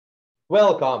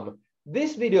Welcome.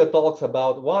 This video talks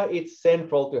about why it's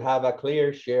central to have a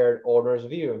clear shared owner's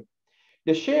view.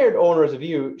 The shared owner's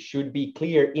view should be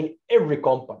clear in every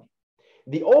company.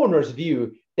 The owner's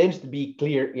view tends to be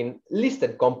clear in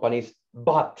listed companies,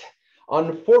 but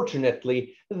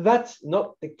unfortunately, that's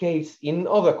not the case in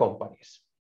other companies.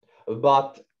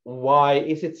 But why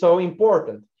is it so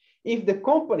important? If the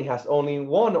company has only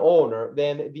one owner,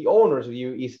 then the owner's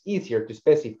view is easier to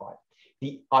specify.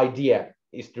 The idea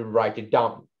is to write it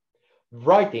down.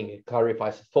 Writing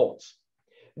clarifies thoughts.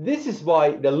 This is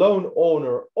why the lone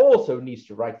owner also needs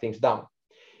to write things down.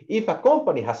 If a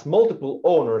company has multiple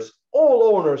owners,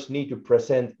 all owners need to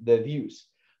present their views.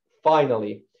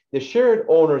 Finally, the shared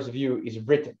owner's view is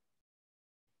written.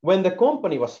 When the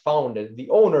company was founded, the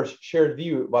owner's shared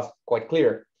view was quite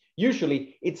clear.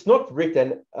 Usually, it's not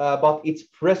written, but it's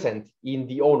present in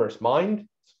the owner's mind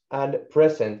and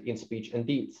present in speech and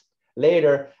deeds.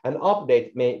 Later, an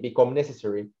update may become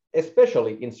necessary,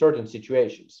 especially in certain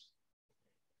situations.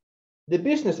 The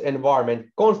business environment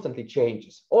constantly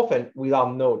changes, often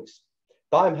without notice.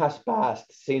 Time has passed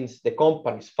since the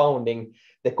company's founding.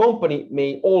 The company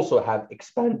may also have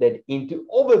expanded into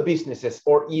other businesses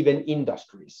or even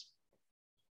industries.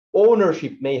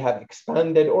 Ownership may have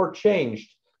expanded or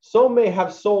changed. Some may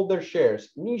have sold their shares.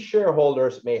 New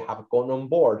shareholders may have gone on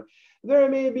board. There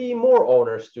may be more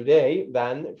owners today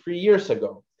than 3 years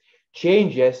ago.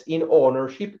 Changes in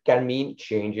ownership can mean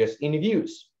changes in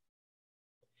views.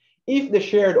 If the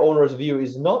shared owner's view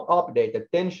is not updated,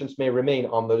 tensions may remain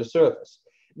under the surface.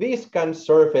 These can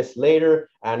surface later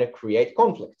and create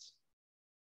conflicts.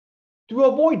 To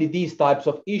avoid these types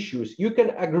of issues, you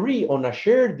can agree on a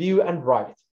shared view and write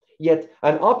it. Yet,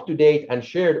 an up-to-date and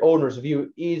shared owner's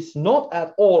view is not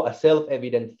at all a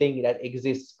self-evident thing that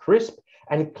exists crisp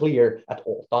and clear at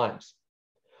all times.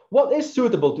 What is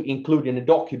suitable to include in a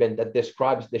document that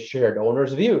describes the shared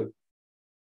owner's view?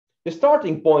 The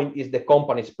starting point is the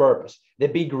company's purpose, the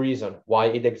big reason why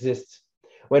it exists.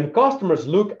 When customers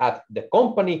look at the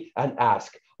company and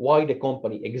ask why the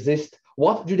company exists,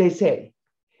 what do they say?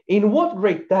 In what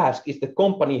great task is the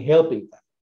company helping them?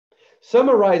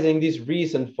 Summarizing this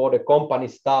reason for the company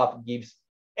staff gives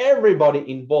everybody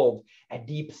involved a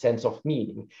deep sense of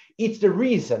meaning. It's the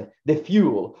reason, the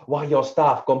fuel, why your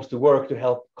staff comes to work to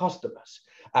help customers.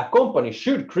 A company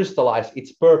should crystallize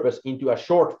its purpose into a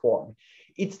short form.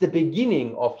 It's the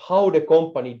beginning of how the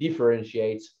company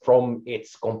differentiates from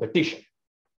its competition.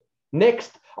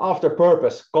 Next, after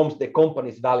purpose, comes the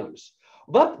company's values.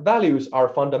 What values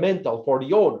are fundamental for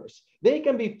the owners? They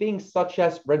can be things such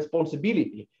as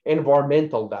responsibility,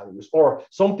 environmental values, or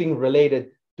something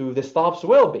related to the staff's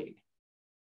well-being.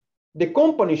 The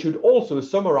company should also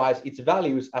summarize its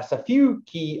values as a few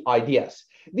key ideas.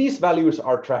 These values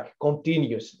are tracked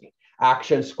continuously.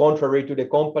 Actions contrary to the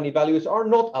company values are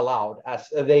not allowed, as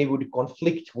they would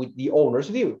conflict with the owner's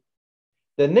view.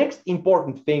 The next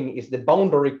important thing is the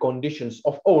boundary conditions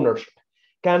of ownership.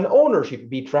 Can ownership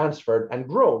be transferred and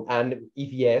grown? And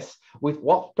if yes, with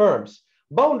what terms?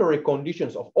 Boundary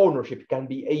conditions of ownership can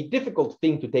be a difficult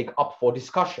thing to take up for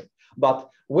discussion, but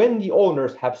when the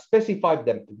owners have specified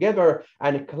them together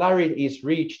and clarity is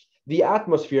reached, the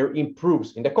atmosphere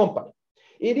improves in the company.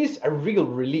 It is a real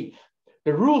relief.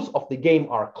 The rules of the game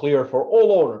are clear for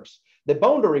all owners. The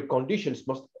boundary conditions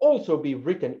must also be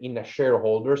written in a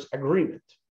shareholders' agreement.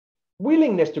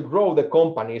 Willingness to grow the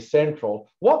company is central.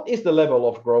 What is the level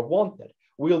of growth wanted?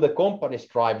 Will the company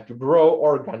strive to grow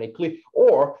organically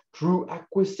or through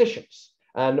acquisitions?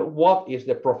 And what is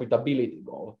the profitability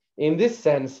goal? In this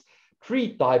sense,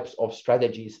 3 types of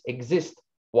strategies exist.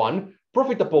 1,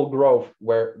 profitable growth,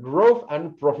 where growth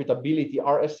and profitability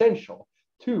are essential.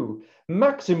 2,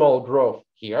 maximal growth.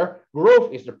 Here,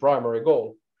 growth is the primary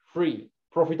goal. 3,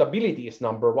 profitability is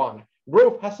number 1.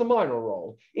 Growth has a minor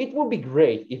role. It would be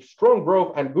great if strong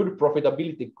growth and good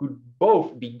profitability could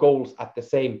both be goals at the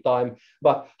same time,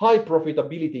 but high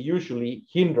profitability usually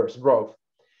hinders growth.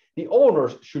 The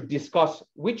owners should discuss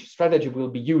which strategy will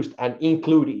be used and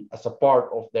include it as a part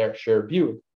of their shared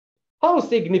view. How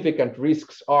significant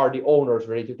risks are the owners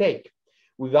ready to take?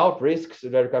 Without risks,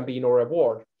 there can be no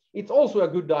reward. It's also a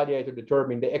good idea to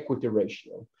determine the equity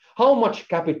ratio. How much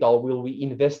capital will we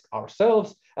invest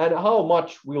ourselves and how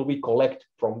much will we collect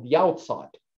from the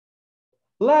outside?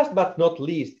 Last but not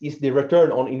least is the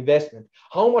return on investment.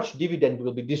 How much dividend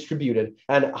will be distributed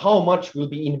and how much will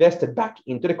be invested back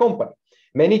into the company?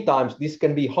 Many times this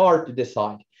can be hard to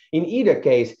decide. In either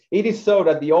case, it is so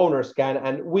that the owners can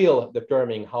and will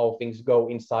determine how things go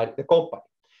inside the company.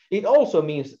 It also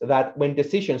means that when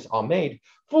decisions are made,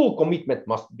 full commitment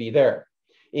must be there.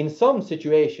 In some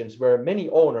situations where many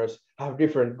owners have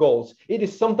different goals, it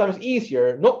is sometimes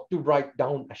easier not to write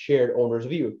down a shared owner's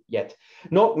view yet.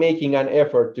 Not making an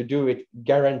effort to do it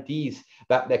guarantees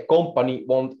that the company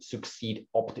won't succeed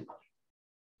optimally.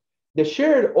 The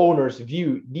shared owner's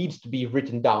view needs to be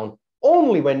written down.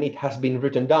 Only when it has been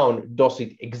written down does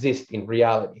it exist in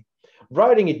reality.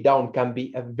 Writing it down can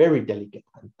be a very delicate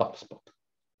and tough spot.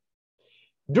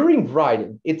 During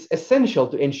writing, it's essential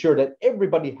to ensure that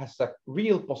everybody has a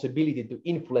real possibility to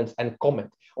influence and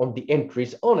comment on the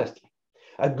entries honestly.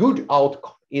 A good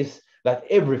outcome is that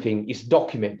everything is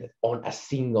documented on a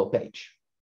single page.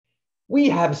 We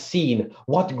have seen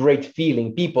what great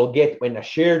feeling people get when a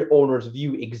shared owner's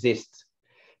view exists.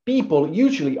 People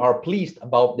usually are pleased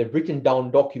about the written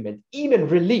down document, even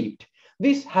relieved.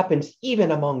 This happens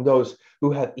even among those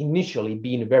who have initially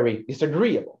been very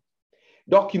disagreeable.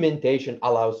 Documentation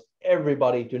allows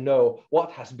everybody to know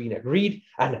what has been agreed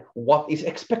and what is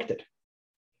expected.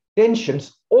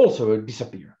 Tensions also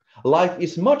disappear. Life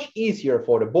is much easier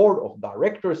for the board of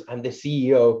directors and the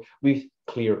CEO with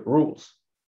clear rules.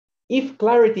 If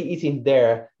clarity isn't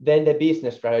there, then the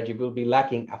business strategy will be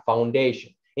lacking a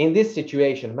foundation. In this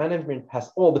situation, management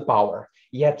has all the power,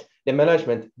 yet the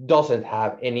management doesn't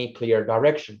have any clear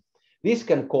direction. This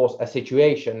can cause a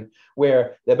situation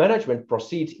where the management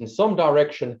proceeds in some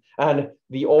direction and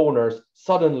the owners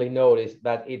suddenly notice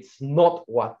that it's not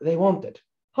what they wanted.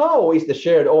 How is the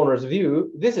shared owner's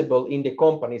view visible in the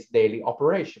company's daily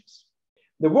operations?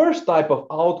 The worst type of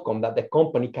outcome that the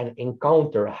company can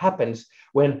encounter happens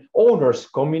when owners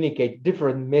communicate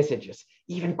different messages,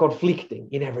 even conflicting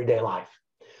in everyday life.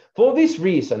 For this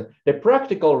reason, the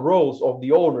practical roles of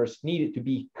the owners need to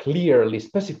be clearly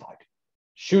specified.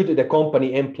 Should the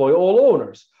company employ all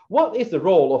owners? What is the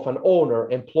role of an owner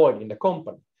employed in the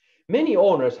company? Many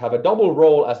owners have a double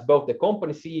role as both the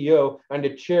company CEO and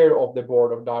the chair of the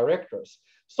board of directors.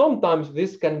 Sometimes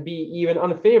this can be even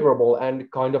unfavorable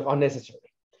and kind of unnecessary.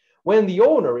 When the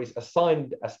owner is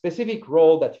assigned a specific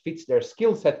role that fits their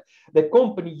skill set, the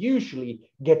company usually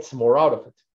gets more out of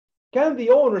it. Can the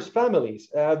owners' families,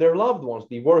 their loved ones,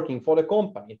 be working for the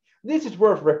company? This is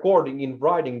worth recording in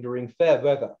writing during fair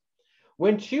weather.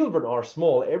 When children are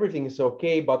small, everything is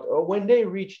okay, but when they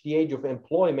reach the age of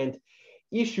employment,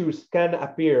 issues can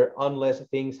appear unless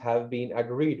things have been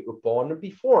agreed upon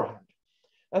beforehand.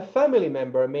 A family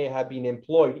member may have been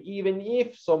employed even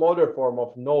if some other form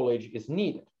of knowledge is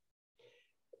needed.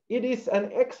 It is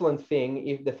an excellent thing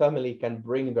if the family can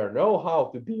bring their know-how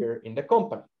to bear in the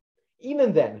company.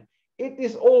 Even then, it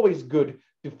is always good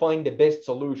to find the best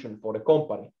solution for the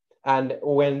company. And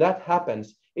when that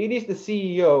happens, it is the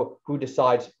CEO who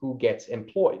decides who gets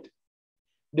employed.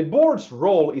 The board's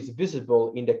role is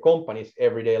visible in the company's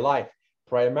everyday life,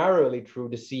 primarily through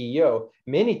the CEO.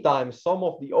 Many times, some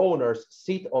of the owners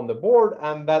sit on the board,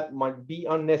 and that might be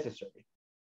unnecessary.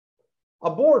 A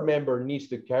board member needs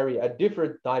to carry a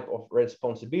different type of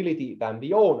responsibility than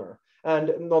the owner.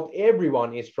 And not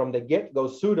everyone is from the get-go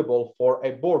suitable for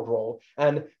a board role.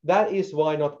 And that is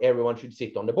why not everyone should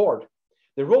sit on the board.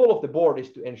 The role of the board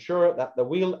is to ensure that the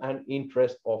will and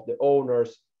interest of the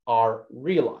owners are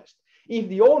realized. If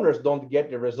the owners don't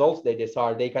get the results they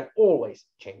desire, they can always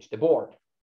change the board.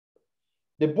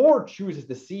 The board chooses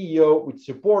the CEO with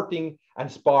supporting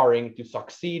and sparring to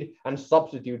succeed and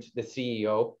substitutes the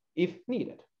CEO if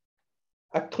needed.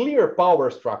 A clear power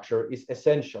structure is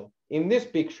essential. In this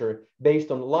picture,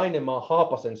 based on Lainema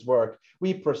Haapasen's work,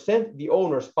 we present the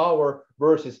owner's power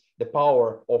versus the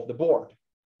power of the board.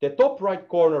 The top right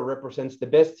corner represents the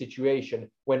best situation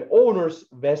when owners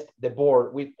vest the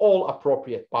board with all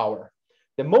appropriate power.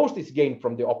 The most is gained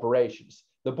from the operations.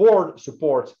 The board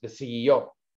supports the CEO.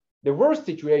 The worst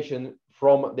situation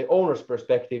from the owner's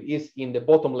perspective is in the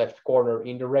bottom left corner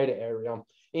in the red area.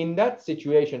 In that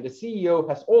situation, the CEO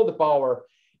has all the power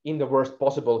in the worst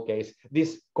possible case.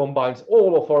 This combines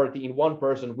all authority in one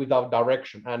person without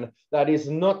direction, and that is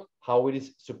not how it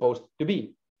is supposed to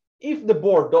be. If the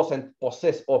board doesn't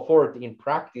possess authority in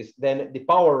practice, then the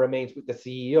power remains with the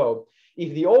CEO.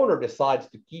 If the owner decides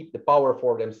to keep the power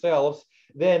for themselves,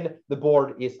 then the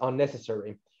board is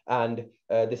unnecessary, and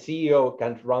the CEO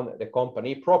can't run the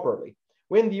company properly.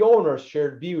 When the owner's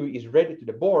shared view is ready to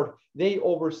the board, they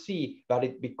oversee that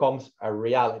it becomes a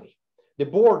reality. The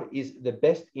board is the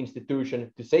best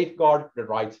institution to safeguard the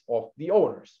rights of the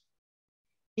owners.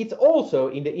 It's also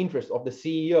in the interest of the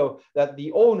CEO that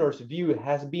the owner's view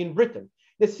has been written.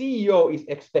 The CEO is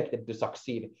expected to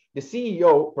succeed. The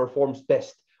CEO performs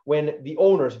best when the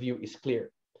owner's view is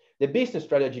clear. The business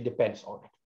strategy depends on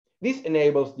it. This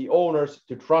enables the owners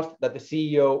to trust that the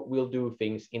CEO will do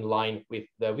things in line with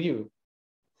the view.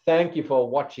 Thank you for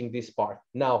watching this part.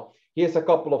 Now, here's a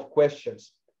couple of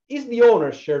questions. Is the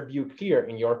owner's shared view clear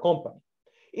in your company?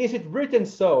 Is it written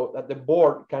so that the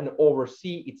board can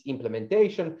oversee its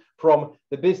implementation from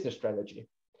the business strategy?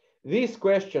 These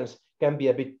questions can be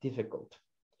a bit difficult.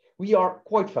 We are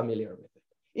quite familiar with it.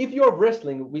 If you're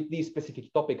wrestling with these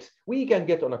specific topics, we can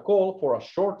get on a call for a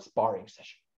short sparring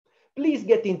session. Please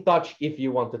get in touch if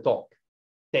you want to talk.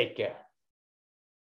 Take care.